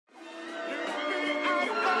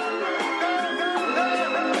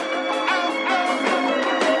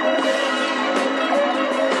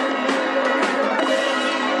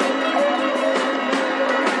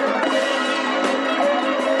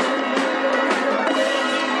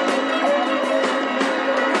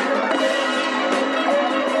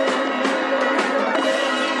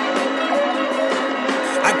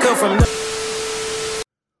from the.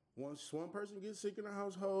 Once one person gets sick in the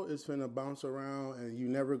household, it's finna bounce around, and you're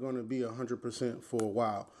never gonna be 100% for a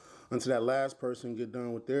while until that last person get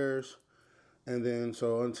done with theirs, and then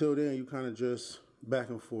so until then you kind of just back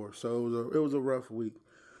and forth. So it was a rough week,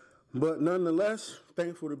 but nonetheless,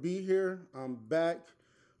 thankful to be here. I'm back.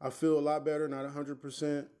 I feel a lot better, not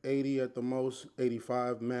 100%, 80 at the most,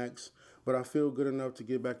 85 max, but I feel good enough to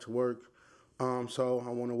get back to work. So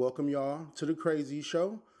I want to welcome y'all to the Crayzees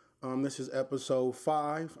show. This is episode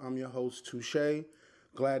 5. I'm your host, Touche.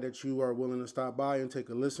 Glad that you are willing to stop by and take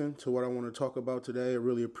a listen to what I want to talk about today. I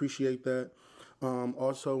really appreciate that.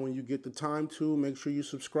 Also, when you get the time to, make sure you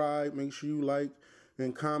subscribe, make sure you like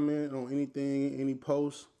and comment on anything, any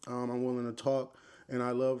posts. I'm willing to talk, and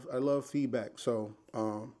I love feedback. So,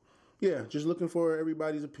 yeah, just looking for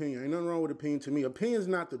everybody's opinion. Ain't nothing wrong with opinion to me. Opinion's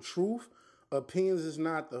not the truth. Opinions is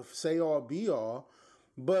not the say-all, be-all.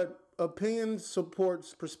 But opinions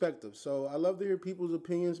supports perspective. So I love to hear people's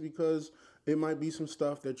opinions because it might be some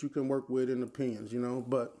stuff that you can work with in opinions, you know.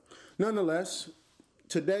 But nonetheless,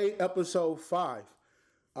 today, episode 5,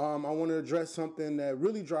 I want to address something that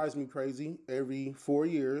really drives me crazy every 4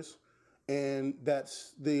 years, and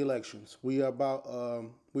that's the elections. We are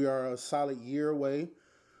a solid year away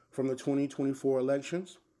from the 2024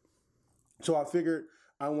 elections. So I figured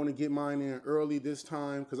I want to get mine in early this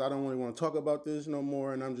time because I don't really want to talk about this no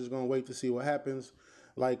more, and I'm just going to wait to see what happens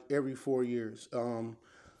like every 4 years.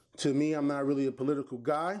 To me, I'm not really a political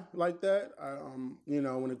guy like that.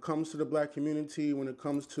 When it comes to the black community, when it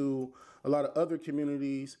comes to a lot of other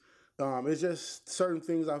communities, it's just certain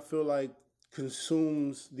things I feel like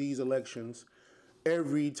consumes these elections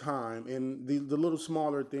every time, and the little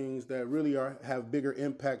smaller things that really have bigger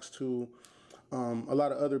impacts to a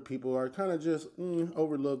lot of other people are kind of just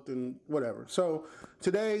overlooked and whatever. So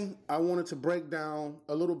today I wanted to break down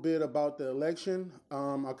a little bit about the election.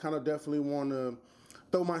 I kind of definitely want to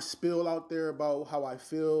throw my spill out there about how I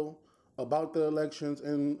feel about the elections.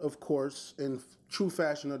 And of course, in true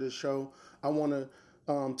fashion of this show, I want to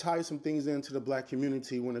tie some things into the black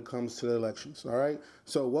community when it comes to the elections. All right.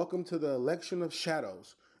 So welcome to the election of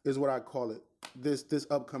shadows is what I call it. This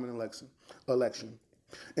upcoming election.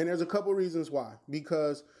 And there's a couple reasons why.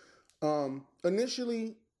 Because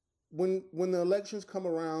initially, when the elections come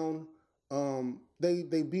around,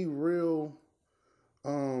 they be real,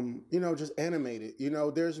 just animated.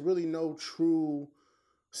 There's really no true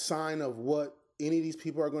sign of what any of these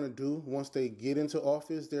people are going to do once they get into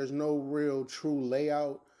office. There's no real true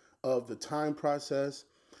layout of the time process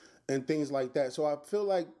and things like that. So I feel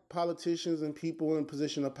like politicians and people in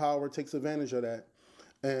position of power takes advantage of that.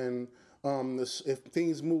 And if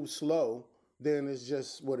things move slow, then it's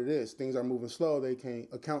just what it is. Things are moving slow. They can't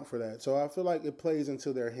account for that. So I feel like it plays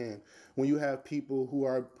into their hand when you have people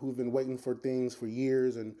who've been waiting for things for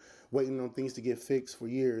years and waiting on things to get fixed for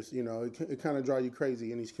years. It kind of drives you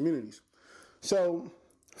crazy in these communities. So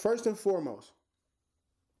first and foremost,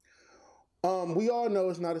 we all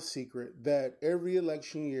know it's not a secret that every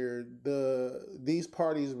election year, these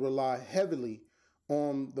parties rely heavily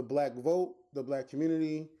on the black vote, the black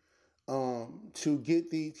community, to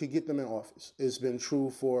get them in office. It's been true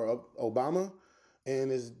for Obama,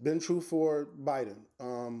 and it's been true for Biden.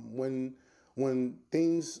 When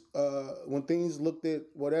things looked at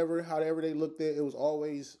however they looked at, it was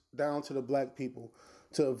always down to the black people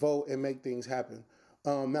to vote and make things happen.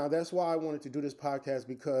 Now that's why I wanted to do this podcast,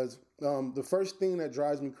 because the first thing that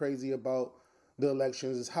drives me crazy about the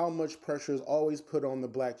elections is how much pressure is always put on the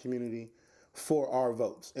black community for our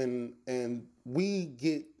votes, and we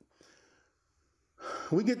get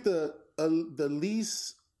the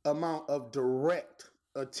least amount of direct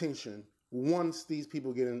attention once these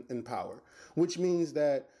people get in power, which means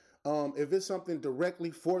that if it's something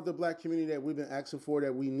directly for the black community that we've been asking for,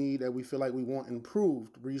 that we need, that we feel like we want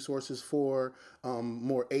improved resources for,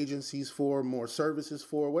 more agencies for, more services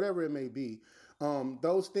for, whatever it may be,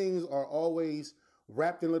 those things are always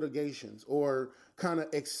wrapped in litigations or kind of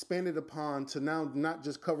expanded upon to now not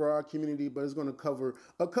just cover our community, but it's going to cover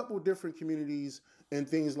a couple different communities and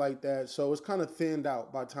things like that. So it's kind of thinned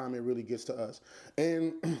out by the time it really gets to us.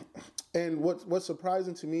 And what's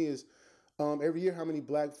surprising to me is every year how many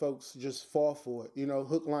black folks just fall for it,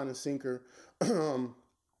 hook, line, and sinker.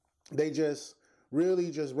 They just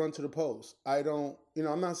really just run to the polls. I'm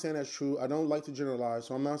not saying that's true. I don't like to generalize,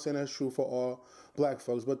 so I'm not saying that's true for all black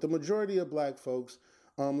folks. But the majority of black folks,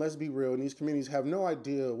 let's be real, in these communities have no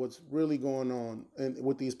idea what's really going on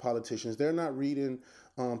with these politicians. They're not reading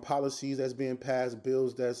policies that's being passed,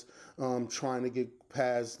 bills that's trying to get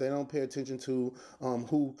passed. They don't pay attention to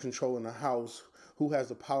who controlling the House, who has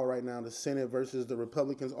the power right now, the Senate versus the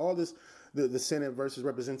Republicans. All this the Senate versus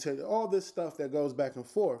representative, all this stuff that goes back and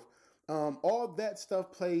forth. All that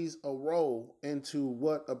stuff plays a role into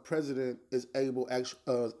what a president is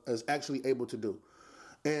actually able to do.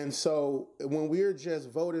 And so when we're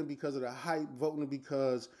just voting because of the hype, voting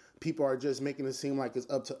because people are just making it seem like it's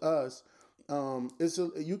up to us,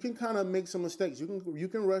 you can kind of make some mistakes. You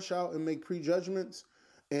can rush out and make prejudgments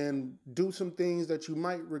and do some things that you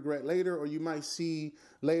might regret later, or you might see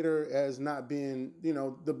later as not being,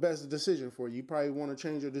 the best decision for you. You probably want to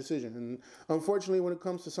change your decision. And unfortunately, when it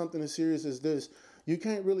comes to something as serious as this, you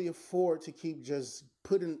can't really afford to keep just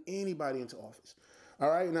putting anybody into office. All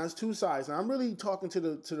right, now it's two sides. Now I'm really talking to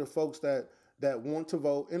the folks that want to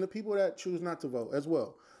vote and the people that choose not to vote as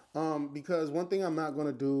well. Because one thing I'm not going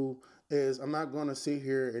to do is I'm not going to sit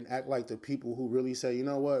here and act like the people who really say, you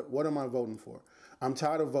know what am I voting for? I'm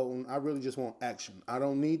tired of voting. I really just want action. I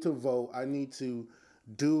don't need to vote. I need to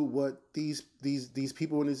do what these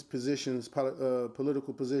people in these positions,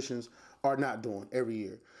 political positions, are not doing every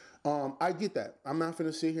year. I get that. I'm not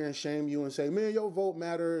going to sit here and shame you and say, man, your vote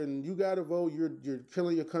matter and you got to vote. You're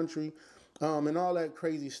killing your country, and all that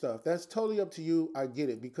crazy stuff. That's totally up to you. I get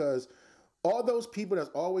it, because all those people that's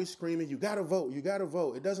always screaming, you got to vote, you got to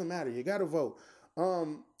vote. It doesn't matter. You got to vote.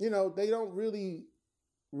 They don't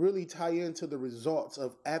really tie into the results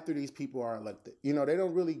of after these people are elected. They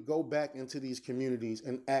don't really go back into these communities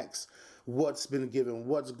and ask what's been given,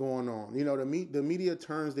 what's going on. The media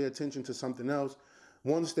turns their attention to something else.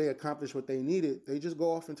 Once they accomplish what they needed, they just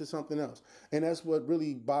go off into something else. And that's what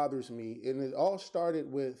really bothers me. And it all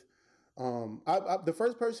started with, the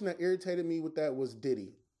first person that irritated me with that was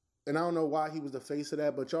Diddy. And I don't know why he was the face of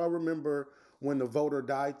that, but y'all remember when the vote or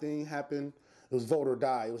die thing happened? It was vote or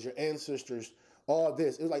die. It was your ancestors, all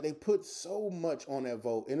this. It was like they put so much on that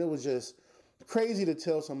vote, and it was just crazy to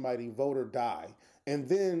tell somebody vote or die. And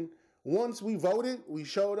then once we voted, we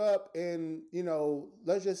showed up, and,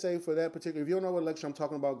 let's just say for that particular, if you don't know what election I'm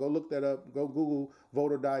talking about, go look that up. Go Google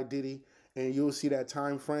vote or die Diddy, and you'll see that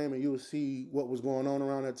time frame, and you'll see what was going on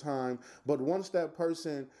around that time. But once that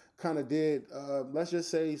person kind of did, let's just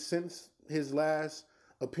say since his last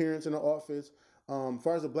appearance in the office, as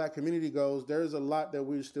far as the black community goes, there's a lot that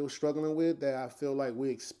we're still struggling with that I feel like we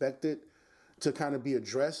expected to kind of be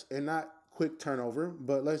addressed, and not quick turnover,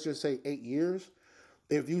 but let's just say 8 years.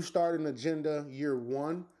 If you start an agenda year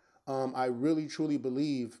 1, I really truly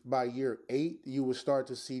believe by year 8, you will start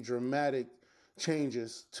to see dramatic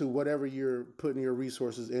changes to whatever you're putting your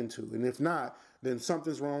resources into. And if not, then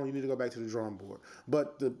something's wrong. You need to go back to the drawing board.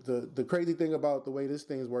 But the crazy thing about the way this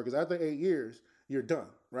things work is after 8 years, you're done,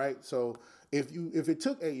 right? So if it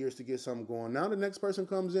took 8 years to get something going, now the next person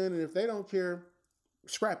comes in, and if they don't care,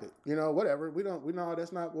 scrap it. Whatever. We know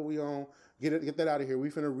that's not what we own. Get that out of here. We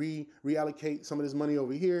finna reallocate some of this money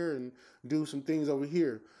over here and do some things over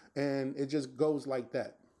here, and it just goes like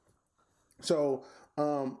that. So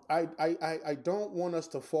I don't want us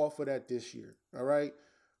to fall for that this year. All right,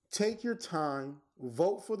 take your time,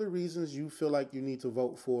 vote for the reasons you feel like you need to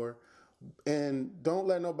vote for, and don't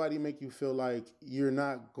let nobody make you feel like you're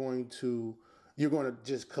going to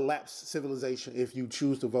just collapse civilization if you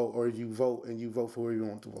choose to vote, or if you vote and you vote for who you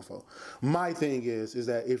want to vote for. My thing is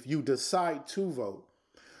that if you decide to vote,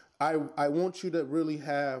 I want you to really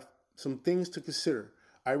have some things to consider.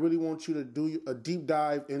 I really want you to do a deep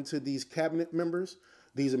dive into these cabinet members,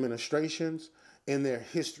 these administrations, and their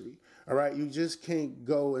history. All right, you just can't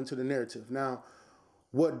go into the narrative. Now,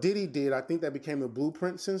 what Diddy did, I think that became the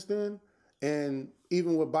blueprint since then. And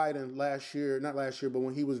even with Biden not last year, but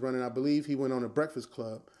when he was running, I believe he went on a Breakfast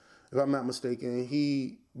Club, if I'm not mistaken.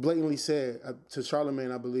 He blatantly said to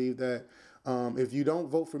Charlemagne, I believe, that if you don't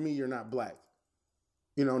vote for me, you're not black,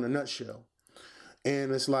 in a nutshell.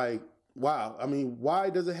 And it's like, wow. I mean, why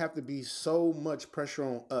does it have to be so much pressure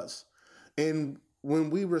on us? And when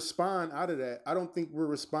we respond out of that, I don't think we're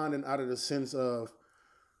responding out of the sense of,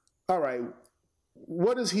 all right,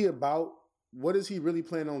 what is he about? What is he really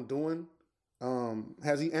planning on doing?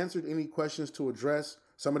 Has he answered any questions to address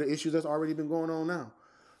some of the issues that's already been going on now?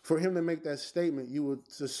 For him to make that statement, you would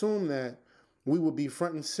assume that we would be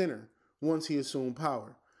front and center once he assumed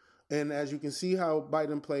power. And as you can see how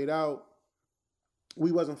Biden played out,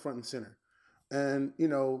 we wasn't front and center. And,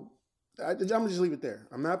 I'm going to just leave it there.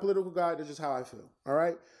 I'm not a political guy. That's just how I feel. All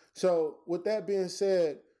right. So with that being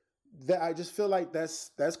said, that I just feel like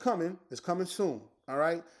that's coming. It's coming soon. All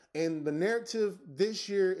right. And the narrative this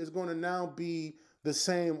year is going to now be the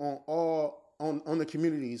same on the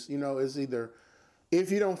communities. It's either,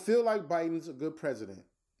 if you don't feel like Biden's a good president,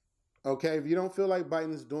 okay, if you don't feel like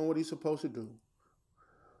Biden's doing what he's supposed to do,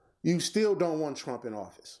 you still don't want Trump in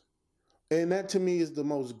office. And that to me is the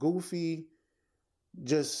most goofy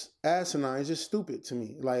just asinine. It's just stupid to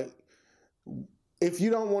me. Like, if you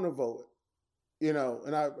don't want to vote, and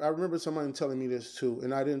I remember somebody telling me this too,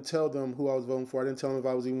 and I didn't tell them who I was voting for. I didn't tell them if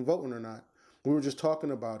I was even voting or not. We were just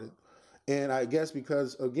talking about it. And I guess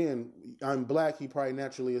because, again, I'm black, he probably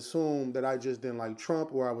naturally assumed that I just didn't like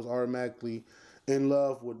Trump or I was automatically in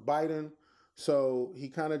love with Biden. So he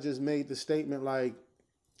kind of just made the statement like,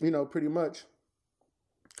 pretty much,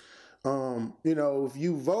 if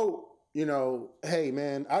you vote, hey,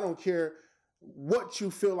 man, I don't care what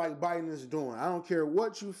you feel like Biden is doing. I don't care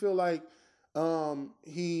what you feel like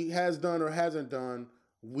he has done or hasn't done.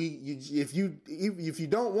 If you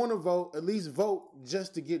don't want to vote, at least vote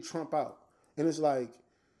just to get Trump out. And it's like,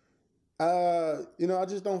 I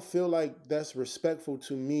just don't feel like that's respectful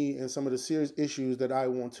to me and some of the serious issues that I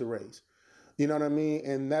want to raise. You know what I mean?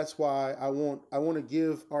 And that's why I want to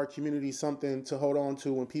give our community something to hold on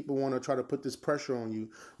to when people want to try to put this pressure on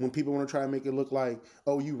you, when people want to try to make it look like,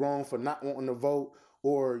 oh, you wrong for not wanting to vote,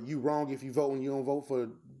 or you wrong if you vote when you don't vote for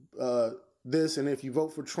this, and if you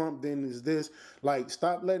vote for Trump, then is this. Like,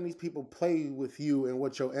 stop letting these people play with you and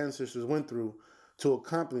what your ancestors went through to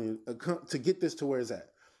get this to where it's at.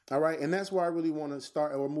 All right, and that's where I really want to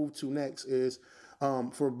start or move to next is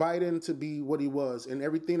for Biden to be what he was and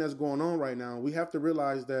everything that's going on right now. We have to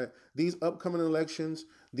realize that these upcoming elections,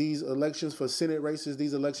 these elections for Senate races,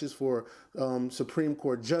 these elections for Supreme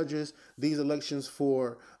Court judges, these elections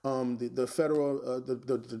for the federal,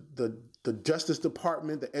 the Justice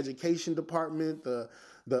Department, the Education Department, the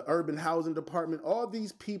Urban Housing Department, all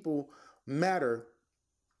these people matter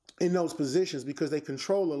in those positions because they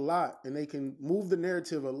control a lot and they can move the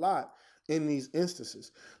narrative a lot in these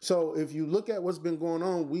instances. So if you look at what's been going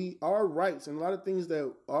on, our rights and a lot of things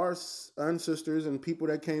that our ancestors and people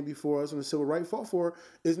that came before us and the civil rights fought for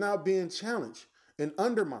is now being challenged and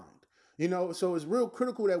undermined. So it's real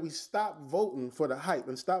critical that we stop voting for the hype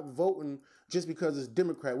and stop voting just because it's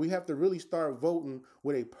Democrat. We have to really start voting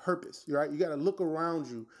with a purpose, right? You got to look around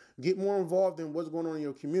you, get more involved in what's going on in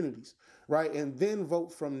your communities, right? And then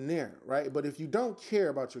vote from there, right? But if you don't care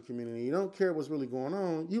about your community, you don't care what's really going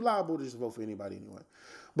on, you're liable to just vote for anybody anyway.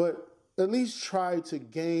 But at least try to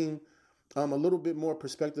gain a little bit more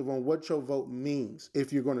perspective on what your vote means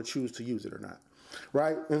if you're going to choose to use it or not,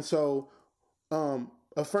 right? And so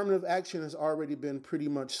affirmative action has already been pretty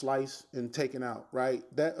much sliced and taken out, right?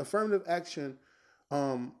 That affirmative action,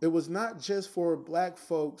 it was not just for black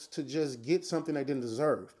folks to just get something they didn't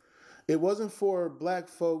deserve. It wasn't for black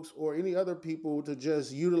folks or any other people to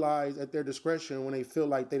just utilize at their discretion when they feel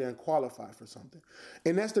like they didn't qualify for something.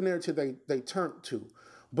 And that's the narrative they turned to.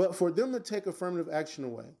 But for them to take affirmative action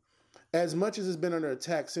away, as much as it's been under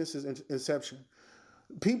attack since its inception,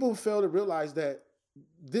 people fail to realize that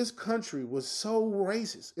this country was so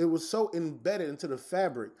racist. It was so embedded into the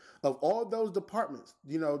fabric of all those departments,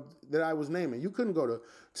 that I was naming. You couldn't go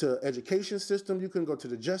to education system. You couldn't go to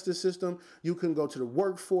the justice system. You couldn't go to the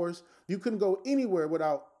workforce. You couldn't go anywhere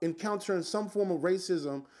without encountering some form of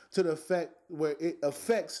racism to the effect where it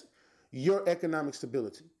affects your economic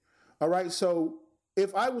stability. All right. So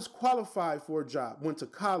if I was qualified for a job, went to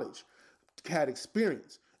college, had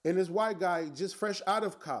experience, and this white guy just fresh out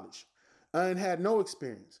of college and had no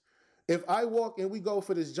experience. If I walk and we go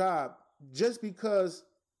for this job, just because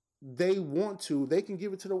they want to, they can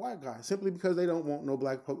give it to the white guy simply because they don't want no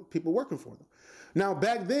black people working for them. Now,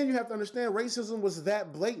 back then, you have to understand racism was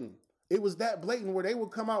that blatant. It was that blatant where they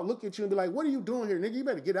would come out, look at you and be like, what are you doing here, nigga? You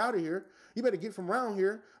better get out of here. You better get from around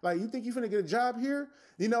here. Like, you think you finna get a job here?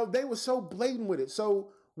 They were so blatant with it.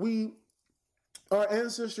 So our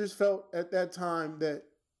ancestors felt at that time that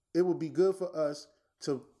it would be good for us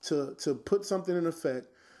to put something in effect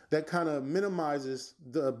that kind of minimizes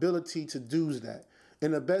the ability to do that.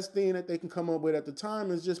 And the best thing that they can come up with at the time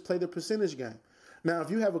is just play the percentage game. Now, if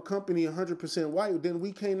you have a company 100% white, then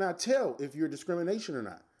we cannot tell if you're discrimination or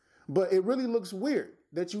not. But it really looks weird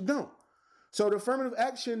that you don't. So the affirmative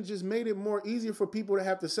action just made it more easier for people to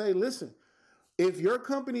have to say, listen, if your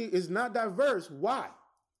company is not diverse, why?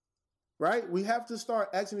 Right? We have to start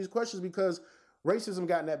asking these questions because racism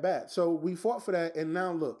gotten that bad. So we fought for that, and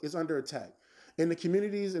now look, it's under attack. And the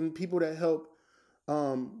communities and people that help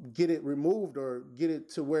get it removed or get it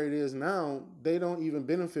to where it is now, they don't even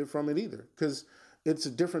benefit from it either because it's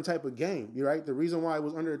a different type of game, right? The reason why it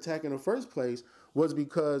was under attack in the first place was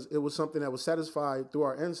because it was something that was satisfied through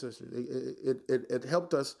our ancestors. It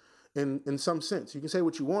helped us in some sense. You can say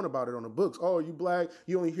what you want about it on the books. Oh, you black,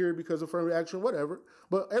 you only hear it because of affirmative action, whatever.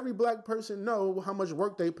 But every black person know how much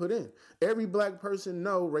work they put in. Every black person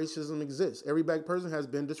know racism exists. Every black person has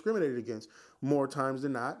been discriminated against more times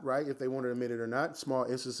than not, right? If they want to admit it or not. Small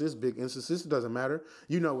instances, big instances, it doesn't matter.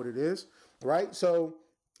 You know what it is. right? So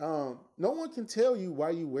no one can tell you why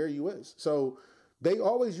you where you is. So they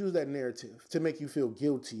always use that narrative to make you feel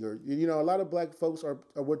guilty, or a lot of black folks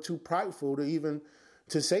were too prideful to even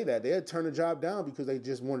to say that. They had turned a job down because they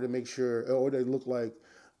just wanted to make sure, or they look like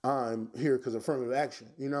I'm here because of affirmative action,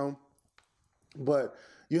 But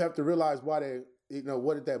you have to realize why they,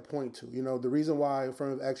 what did that point to? The reason why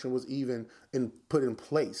affirmative action was even put in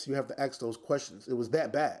place. You have to ask those questions. It was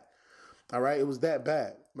that bad. All right, it was that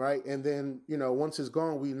bad, right? And then, once it's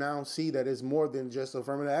gone, we now see that it's more than just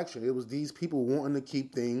affirmative action. It was these people wanting to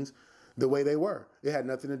keep things the way they were. It had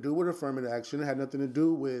nothing to do with affirmative action. It had nothing to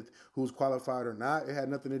do with who's qualified or not. It had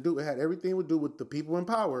nothing to do. It had everything to do with the people in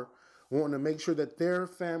power wanting to make sure that their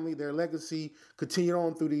family, their legacy, continued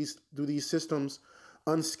on through these systems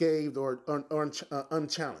unscathed or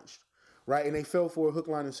unchallenged, right? And they fell for a hook,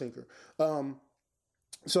 line, and sinker.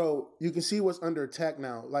 So you can see what's under attack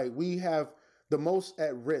now. Like, we have the most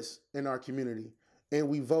at risk in our community, and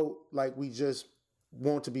we vote like we just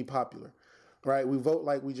want to be popular, right? We vote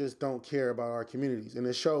like we just don't care about our communities. And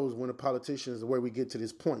it shows when the politicians, where we get to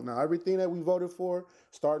this point. Now, everything that we voted for,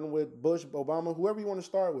 starting with Bush, Obama, whoever you want to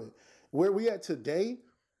start with, where we at today,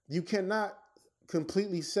 you cannot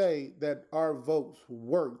completely say that our votes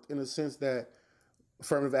worked in a sense that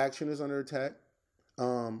affirmative action is under attack.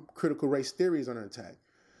 Critical race theory is under attack.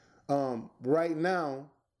 Right now,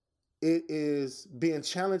 it is being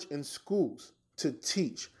challenged in schools to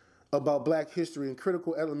teach about Black history and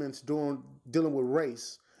critical elements dealing with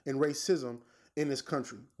race and racism in this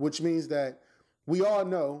country, which means that we all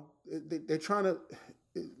know they're trying to.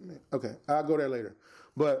 Okay, I'll go there later,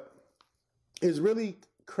 but it's really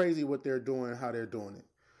crazy what they're doing, how they're doing it.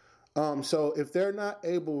 So if they're not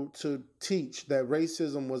able to teach that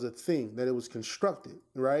racism was a thing, that it was constructed,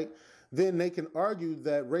 right? Then they can argue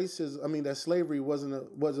that that slavery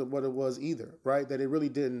wasn't what it was either, right? That it really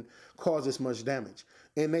didn't cause this much damage.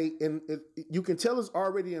 You can tell it's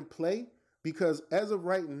already in play because as of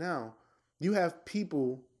right now, you have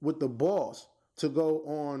people with the balls to go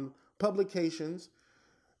on publications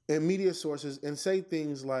and media sources and say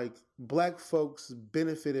things like Black folks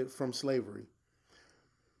benefited from slavery.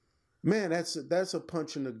 Man, that's a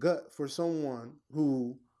punch in the gut for someone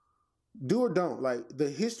who do or don't. Like, the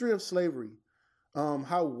history of slavery,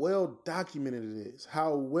 how well documented it is,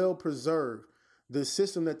 how well preserved the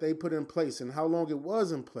system that they put in place and how long it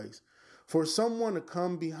was in place. For someone to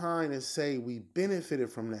come behind and say we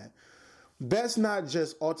benefited from that, that's not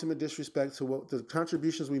just ultimate disrespect to what the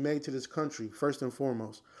contributions we made to this country, first and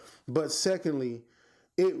foremost. But secondly,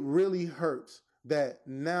 it really hurts that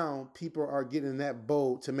now people are getting that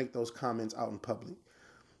bold to make those comments out in public.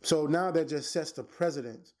 So now that just sets the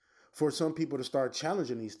precedent for some people to start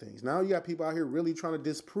challenging these things. Now you got people out here really trying to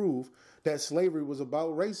disprove that slavery was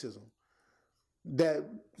about racism. That,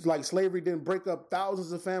 like, slavery didn't break up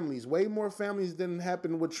thousands of families. Way more families didn't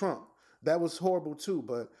happen with Trump. That was horrible too.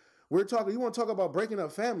 But you want to talk about breaking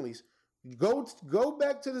up families? Go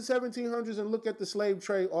back to the 1700s and look at the slave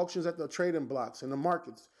trade auctions at the trading blocks and the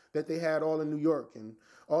markets that they had all in New York and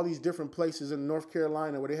all these different places in North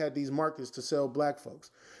Carolina where they had these markets to sell Black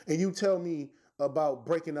folks. And you tell me about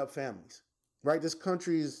breaking up families, right? This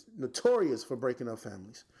country is notorious for breaking up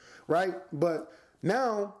families, right? But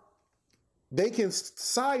now they can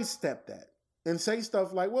sidestep that and say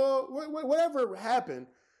stuff like, well, whatever happened,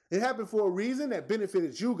 it happened for a reason that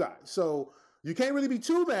benefited you guys. So you can't really be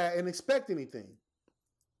too mad and expect anything.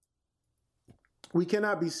 We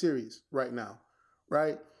cannot be serious right now,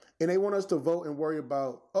 right? And they want us to vote and worry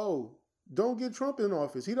about, oh, don't get Trump in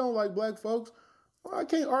office. He don't like Black folks. Well, I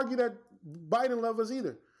can't argue that Biden loves us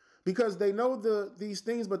either, because they know these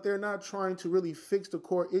things, but they're not trying to really fix the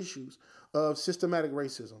core issues of systematic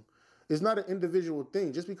racism. It's not an individual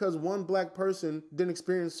thing. Just because one Black person didn't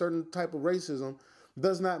experience certain type of racism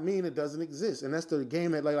does not mean it doesn't exist. And that's the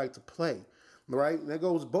game that they like to play, right? And that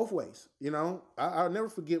goes both ways. I'll never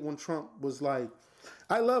forget when Trump was like,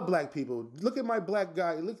 I love Black people. Look at my Black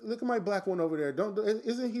guy. Look at my Black one over there.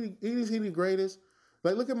 Isn't he the greatest?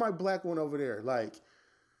 Like, look at my Black one over there. Like,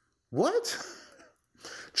 what?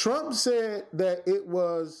 Trump said that it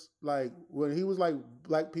was like, when he was like,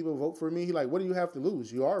 Black people vote for me, he like, what do you have to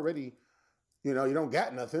lose? You already, you don't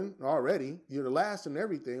got nothing already. You're the last in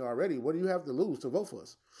everything already. What do you have to lose to vote for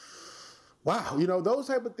us? Wow. Those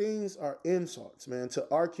type of things are insults, man, to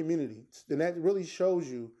our community. And that really shows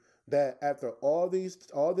you that after all this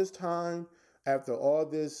time, after all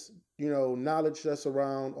this, knowledge that's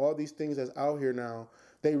around, all these things that's out here now,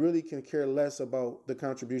 they really can care less about the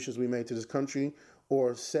contributions we made to this country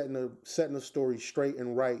or setting a story straight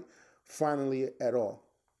and right finally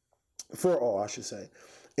for all, I should say.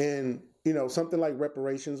 And something like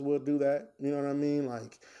reparations will do that. You know what I mean?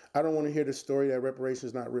 Like, I don't want to hear the story that reparations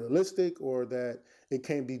is not realistic or that it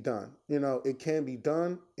can't be done. It can be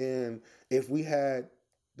done. And if we had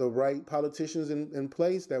the right politicians in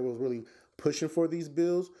place that was really pushing for these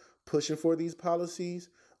bills, pushing for these policies,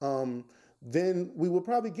 then we will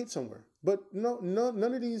probably get somewhere. But none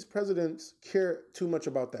of these presidents care too much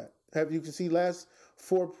about that. You can see the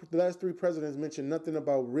last three presidents mentioned nothing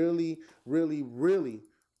about really, really, really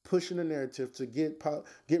pushing the narrative to get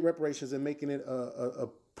reparations and making it a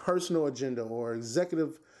personal agenda or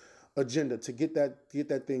executive agenda to get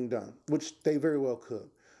that thing done, which they very well could.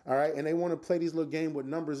 All right, and they want to play these little game with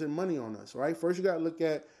numbers and money on us. Right, first you got to look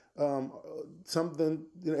at something,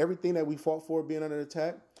 everything that we fought for being under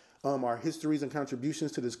attack, our histories and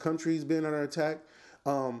contributions to this country's being under attack.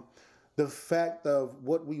 The fact of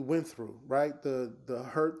what we went through, right? The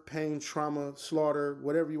hurt, pain, trauma, slaughter,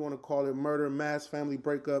 whatever you want to call it, murder, mass family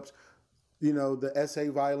breakups, the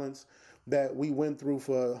SA violence that we went through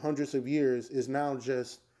for hundreds of years is now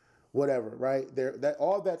just whatever, right?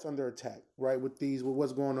 All that's under attack, right? With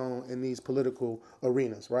what's going on in these political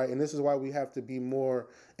arenas, right? And this is why we have to be more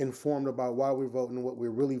informed about why we're voting and what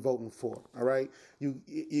we're really voting for, all right?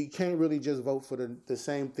 You can't really just vote for the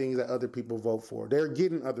same things that other people vote for. They're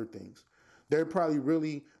getting other things. They're probably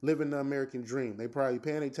really living the American dream. They probably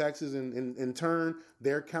paying their taxes in turn,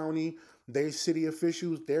 their county, their city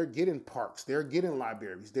officials, they're getting parks, they're getting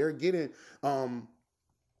libraries, they're getting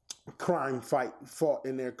crime fought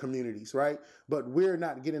in their communities, right? But we're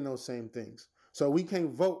not getting those same things. So we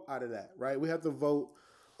can't vote out of that, right? We have to vote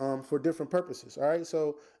for different purposes, all right?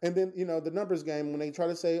 So, and then, the numbers game, when they try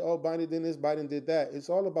to say, oh, Biden did this, Biden did that, it's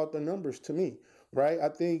all about the numbers to me, right? I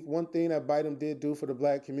think one thing that Biden did do for the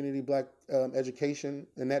black community, black education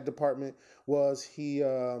in that department was he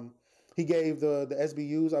gave the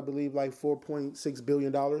SBUs, I believe, like $4.6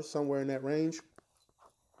 billion, somewhere in that range.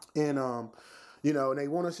 And, and they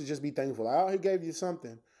want us to just be thankful. Oh, he gave you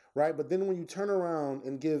something, right? But then when you turn around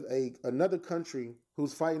and give another country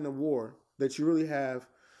who's fighting a war that you really have,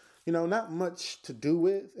 not much to do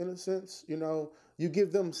with, in a sense, you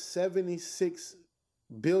give them $76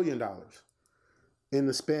 billion in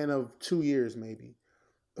the span of 2 years, maybe.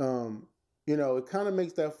 It kind of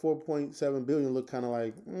makes that 4.7 billion look kind of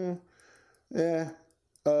like,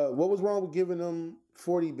 what was wrong with giving them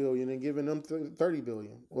 40 billion and giving them 30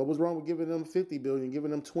 billion? What was wrong with giving them 50 billion and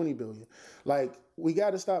giving them 20 billion? Like, we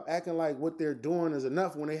got to stop acting like what they're doing is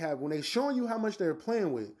enough when they're showing you how much they're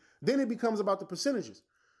playing with. Then it becomes about the percentages.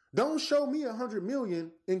 Don't show me 100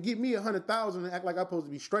 million and give me 100,000 and act like I'm supposed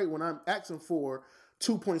to be straight when I'm asking for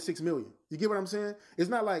 2.6 million. You get what I'm saying? It's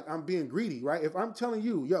not like I'm being greedy, right? If I'm telling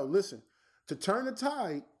you, yo, listen, to turn the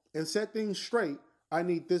tide and set things straight, I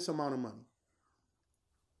need this amount of money.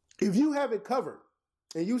 If you have it covered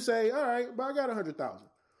and you say, all right, but I got 100,000.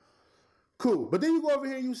 Cool. But then you go over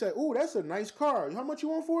here and you say, ooh, that's a nice car. How much you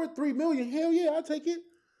want for it? 3 million. Hell yeah, I'll take it.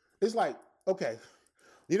 It's like, okay,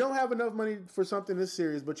 you don't have enough money for something this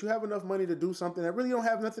serious, but you have enough money to do something that really don't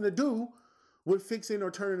have nothing to do with fixing or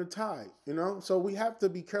turning the tide, So we have to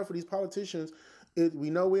be careful. These politicians, we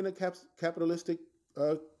know we're in a capitalistic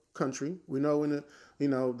country. We know in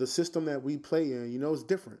the system that we play in, it's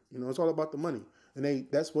different. It's all about the money. And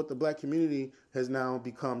that's what the black community has now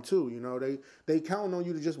become too. They count on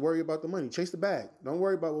you to just worry about the money. Chase the bag. Don't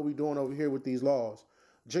worry about what we're doing over here with these laws.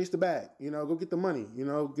 Chase the bag. Go get the money.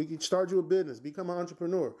 Start you a business. Become an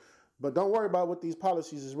entrepreneur. But don't worry about what these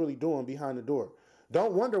policies is really doing behind the door.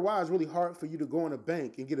 Don't wonder why it's really hard for you to go in a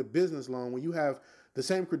bank and get a business loan when you have the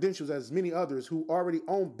same credentials as many others who already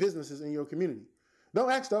own businesses in your community. Don't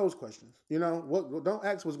ask those questions. Don't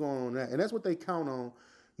ask what's going on in that. And that's what they count on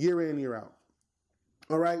year in, year out.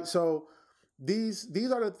 All right, so these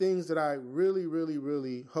are the things that I really, really,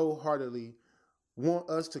 really wholeheartedly want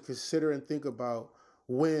us to consider and think about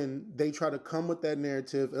when they try to come with that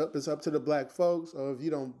narrative. It's up to the black folks. Or if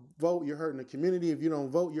you don't vote, you're hurting the community. If you don't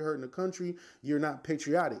vote, you're hurting the country. You're not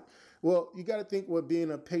patriotic. Well, you got to think what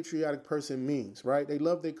being a patriotic person means, right? They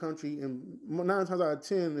love their country, and 9 times out of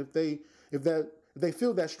 10, if they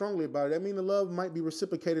feel that strongly about it, that means the love might be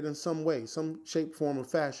reciprocated in some way, some shape, form, or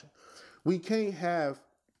fashion. We can't have,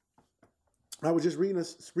 I was just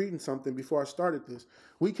reading something before I started this.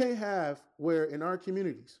 We can't have where in our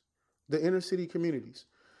communities, the inner city communities,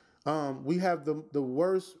 we have the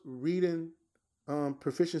worst reading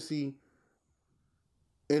proficiency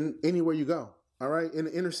in anywhere you go, all right, in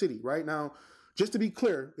the inner city. Right now, just to be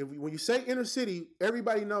clear, when you say inner city,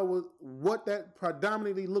 everybody knows what that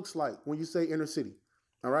predominantly looks like when you say inner city,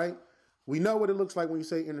 all right? We know what it looks like when you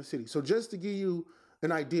say inner city. So just to give you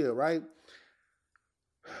an idea, right?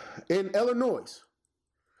 In Illinois,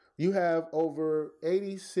 you have over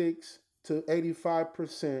 86 to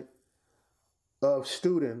 85% of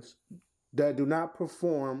students that do not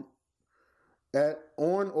perform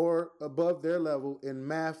on or above their level in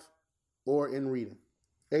math or in reading.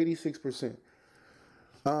 86%.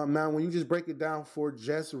 Now, when you just break it down for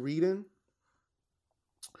just reading,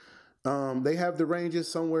 they have the ranges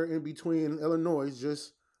somewhere in between. Illinois,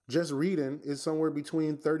 just reading is somewhere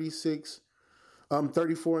between 34 and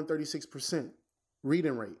 36%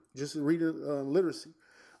 reading rate, just reading literacy.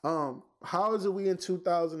 How is it we in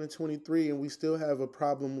 2023 and we still have a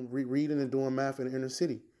problem reading and doing math in the inner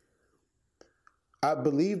city? I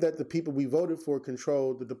believe that the people we voted for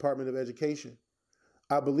control the Department of Education.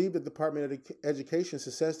 I believe that the Department of Education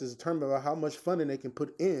success is determined by how much funding they can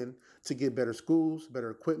put in to get better schools,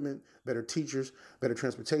 better equipment, better teachers, better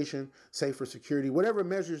transportation, safer security, whatever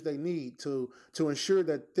measures they need to ensure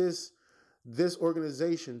that this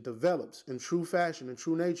organization develops in true fashion, in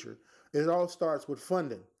true nature. It all starts with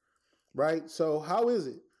funding, right? So how is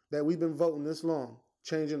it that we've been voting this long,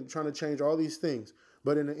 trying to change all these things,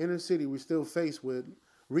 but in the inner city we're still faced with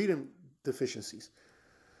reading deficiencies?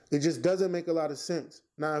 It just doesn't make a lot of sense.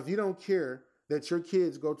 Now, if you don't care that your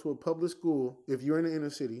kids go to a public school, if you're in the inner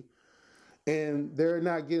city, and they're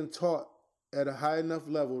not getting taught at a high enough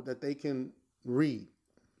level that they can read,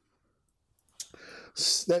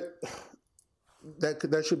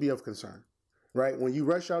 that should be of concern, right? When you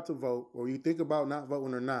rush out to vote or you think about not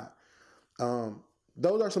voting or not,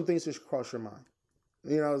 those are some things that should cross your mind.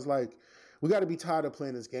 It's like, we got to be tired of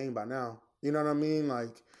playing this game by now. You know what I mean?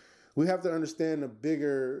 Like, we have to understand the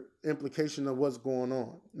bigger implication of what's going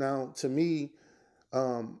on. Now, to me,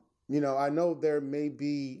 I know there may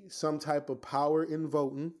be some type of power in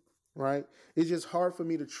voting, right? It's just hard for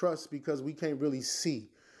me to trust because we can't really see.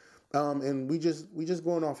 And we just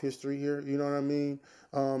going off history here, you know what I mean?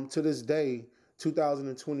 To this day,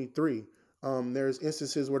 2023, there's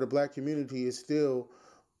instances where the black community is still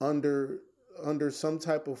under some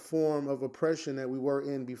type of form of oppression that we were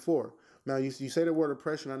in before. Now, you say the word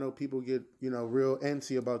oppression, I know people get, real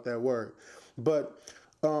antsy about that word. But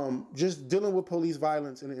just dealing with police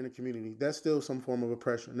violence in the community, that's still some form of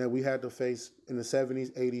oppression that we had to face in the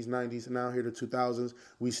 70s, 80s, 90s, and now here the 2000s.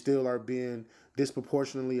 We still are being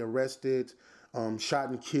disproportionately arrested, shot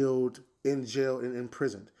and killed, in jail and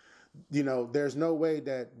imprisoned. There's no way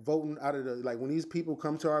that voting out of when these people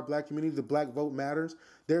come to our black community, the Black Vote Matters,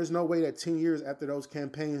 there's no way that 10 years after those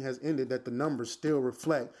campaigns has ended that the numbers still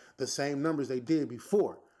reflect the same numbers they did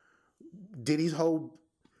before. Did these whole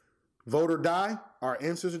vote or die? Our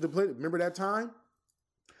ancestors depleted. Remember that time?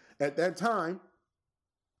 At that time,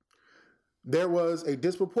 there was a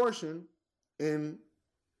disproportion in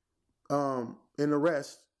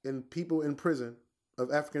arrests in people in prison of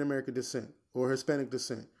African American descent or Hispanic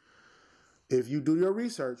descent. If you do your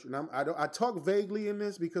research, and I talk vaguely in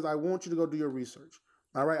this because I want you to go do your research.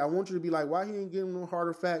 All right, I want you to be like, why he ain't giving no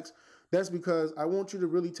harder facts? That's because I want you to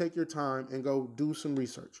really take your time and go do some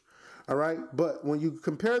research. All right, but when you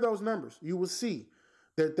compare those numbers, you will see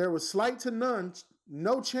that there was slight to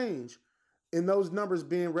no change in those numbers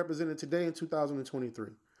being represented today in 2023.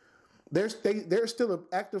 There's still an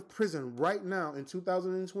active prison right now in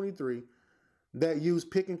 2023 that use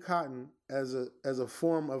picking cotton as a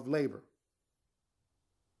form of labor.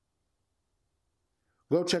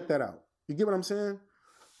 Go check that out. You get what I'm saying?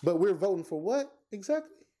 But we're voting for what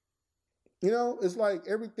exactly? It's like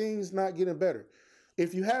everything's not getting better.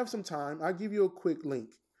 If you have some time, I'll give you a quick link.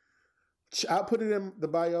 I'll put it in the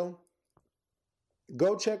bio.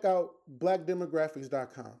 Go check out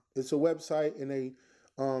blackdemographics.com. It's a website, and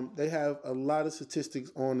they have a lot of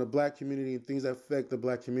statistics on the black community and things that affect the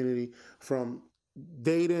black community, from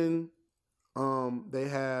dating. They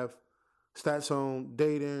have stats on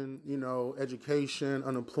dating, education,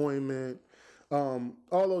 unemployment, all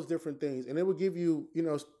those different things. And it will give you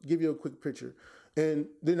a quick picture. And,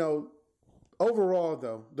 overall,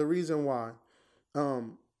 though, the reason why,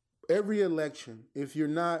 every election, if you're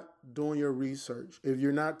not doing your research, if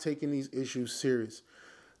you're not taking these issues serious,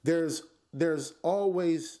 there's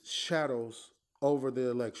always shadows over the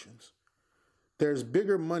elections. There's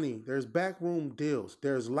bigger money. There's backroom deals.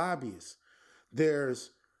 There's lobbyists.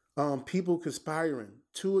 There's people conspiring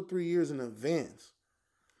 2 or 3 years in advance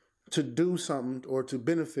to do something or to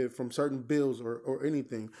benefit from certain bills or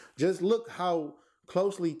anything. Just look how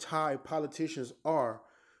closely tied politicians are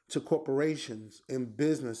to corporations and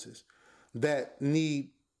businesses that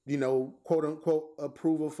need, quote unquote,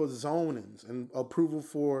 approval for zonings and approval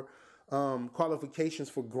for qualifications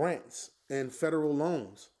for grants and federal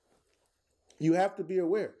loans. You have to be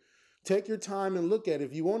aware. Take your time and look at it.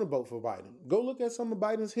 If you want to vote for Biden, go look at some of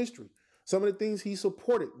Biden's history. Some of the things he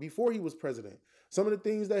supported before he was president. Some of the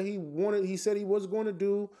things that he said he was going to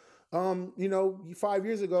do, 5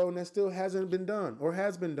 years ago, and that still hasn't been done or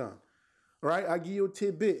has been done. Right? I give you a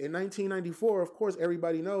tidbit. In 1994, of course,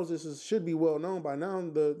 everybody knows should be well known by now,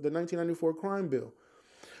 the 1994 crime bill.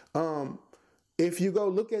 If you go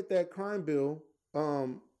look at that crime bill,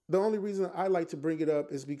 the only reason I like to bring it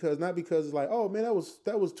up is not because it's like, oh man,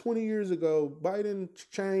 that was 20 years ago. Biden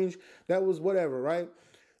changed. That was whatever, right?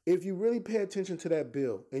 If you really pay attention to that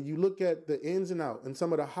bill and you look at the ins and outs and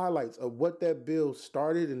some of the highlights of what that bill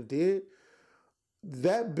started and did,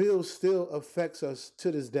 that bill still affects us to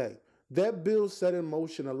this day. That bill set in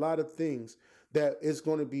motion a lot of things that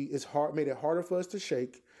made it harder for us to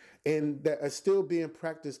shake, and that are still being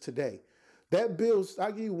practiced today. That bill,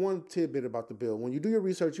 I'll give you one tidbit about the bill. When you do your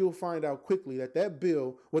research, you'll find out quickly what that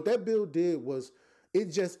bill did was it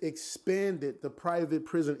just expanded the private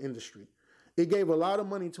prison industry. It gave a lot of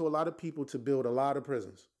money to a lot of people to build a lot of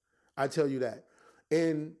prisons. I tell you that.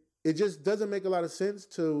 And it just doesn't make a lot of sense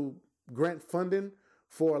to grant funding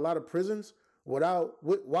for a lot of prisons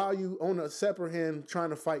while you on a separate hand trying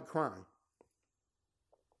to fight crime.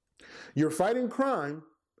 You're fighting crime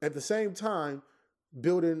at the same time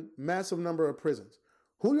building massive number of prisons.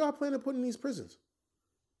 Who y'all plan to put in these prisons?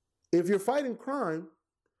 If you're fighting crime,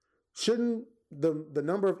 shouldn't the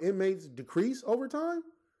number of inmates decrease over time?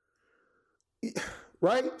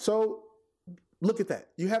 Right? So look at that.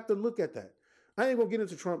 You have to look at that. I ain't going to get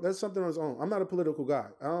into Trump. That's something on his own. I'm not a political guy.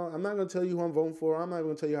 I'm not going to tell you who I'm voting for. I'm not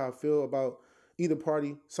going to tell you how I feel about either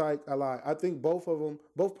party. Psych, I lie. I think both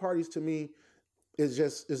parties to me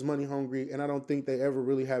is money hungry, and I don't think they ever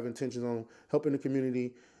really have intentions on helping the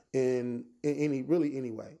community in any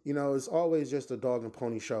way. It's always just a dog and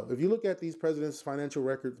pony show. If you look at these presidents' financial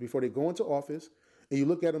records before they go into office, and you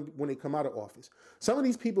look at them when they come out of office, some of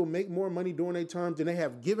these people make more money during their term than they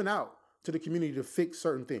have given out to the community to fix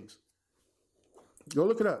certain things. Go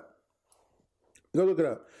look it up.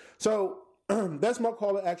 So that's my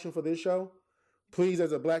call to action for this show. Please,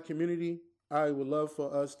 as a Black community, I would love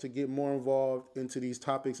for us to get more involved into these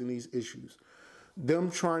topics and these issues.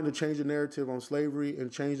 Them trying to change the narrative on slavery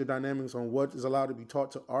and change the dynamics on what is allowed to be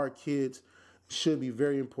taught to our kids should be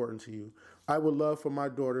very important to you. I would love for my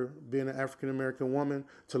daughter, being an African-American woman,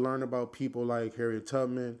 to learn about people like Harriet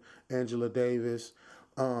Tubman, Angela Davis,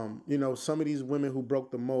 some of these women who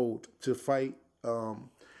broke the mold to fight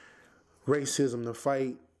racism, to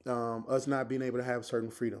fight us not being able to have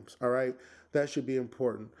certain freedoms. All right, that should be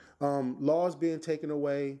important. Laws being taken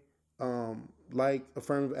away, like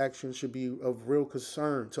affirmative action, should be of real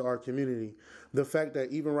concern to our community. The fact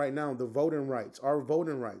that even right now, our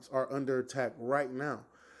voting rights are under attack right now.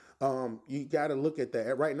 You got to look at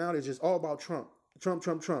that. Right now, it's just all about Trump. Trump.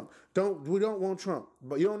 We don't want Trump,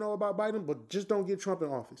 but you don't know about Biden, but just don't get Trump in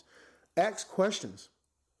office. Ask questions.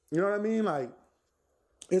 You know what I mean? Like,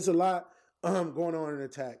 it's a lot going on in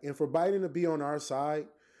attack. And for Biden to be on our side,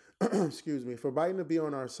 for Biden to be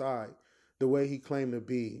on our side the way he claimed to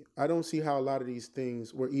be, I don't see how a lot of these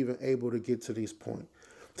things were even able to get to this point,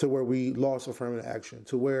 to where we lost affirmative action,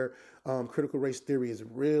 to where critical race theory is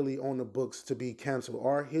really on the books to be canceled.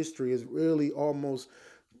 Our history is really almost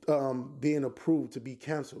being approved to be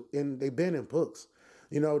canceled, and they've been in books.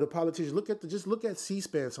 The politicians, look at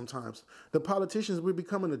C-SPAN sometimes. The politicians, we're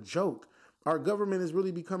becoming a joke. Our government is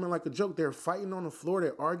really becoming like a joke. They're fighting on the floor.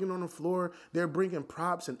 They're arguing on the floor. They're bringing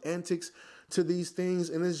props and antics to these things.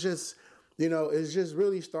 And it's just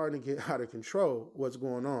really starting to get out of control what's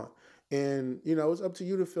going on. And, it's up to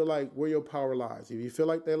you to feel like where your power lies. If you feel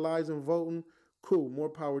like that lies in voting, cool, more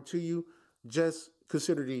power to you. Just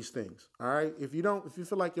consider these things. All right. If you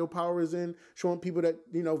feel like your power is in showing people that,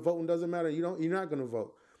 voting doesn't matter, you're not going to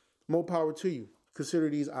vote. More power to you. Consider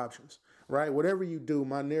these options. Right? Whatever you do,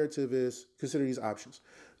 my narrative is consider these options.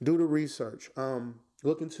 Do the research.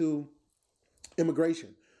 Look into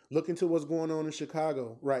immigration. Look into what's going on in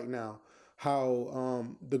Chicago right now. How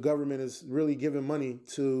the government is really giving money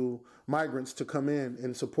to migrants to come in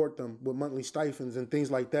and support them with monthly stipends and things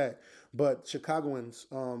like that. But Chicagoans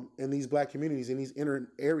in these Black communities, in these inner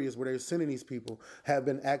areas where they're sending these people, have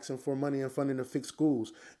been asking for money and funding to fix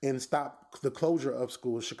schools and stop the closure of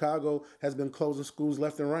schools. Chicago has been closing schools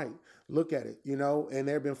left and right. Look at it, and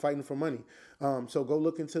they've been fighting for money. So go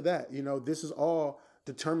look into that. This is all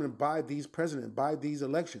determined by these presidents, by these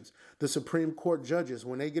elections. The Supreme Court judges,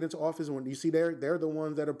 when they get into office, when you see they're the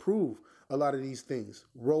ones that approve a lot of these things.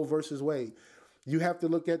 Roe versus Wade. You have to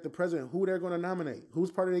look at the president, who they're going to nominate,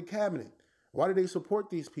 who's part of their cabinet. Why did they support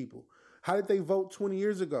these people? How did they vote 20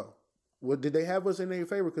 years ago? What did they have us in their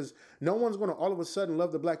favor? Because no one's going to all of a sudden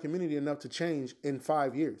love the Black community enough to change in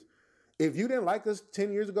 5 years. If you didn't like us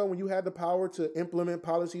 10 years ago when you had the power to implement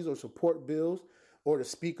policies or support bills or to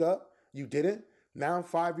speak up, you didn't. Now,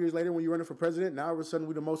 5 years later, when you're running for president, now all of a sudden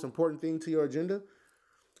we're the most important thing to your agenda.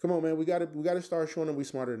 Come on, man. We gotta start showing them we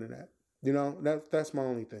smarter than that. That's my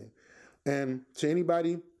only thing. And to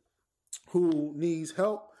anybody who needs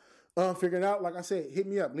help figuring out, like I said, hit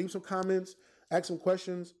me up. Leave some comments. Ask some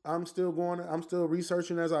questions. I'm still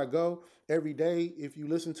researching as I go every day. If you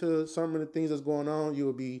listen to some of the things that's going on, you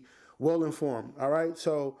will be well informed. All right.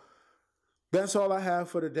 So that's all I have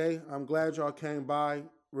for today. I'm glad y'all came by.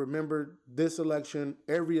 Remember, this election,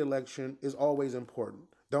 every election is always important.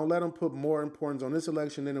 Don't let them put more importance on this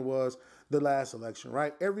election than it was the last election,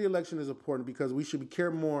 right? Every election is important because we should care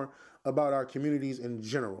more about our communities in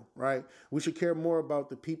general, right? We should care more about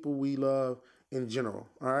the people we love in general,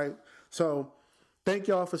 all right? So thank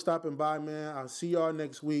y'all for stopping by, man. I'll see y'all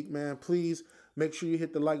next week, man. Please make sure you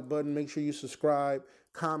hit the like button. Make sure you subscribe,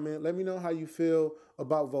 comment. Let me know how you feel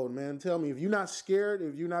about voting, man. Tell me if you're not scared,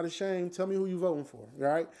 if you're not ashamed, tell me who you're voting for, all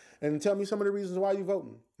right? And tell me some of the reasons why you're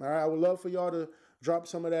voting, all right? I would love for y'all to drop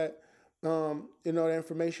some of that, that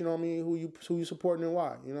information on me, who you supporting and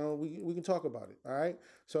why. We can talk about it, all right?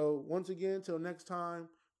 So once again, till next time,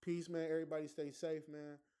 peace, man. Everybody stay safe,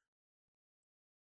 man.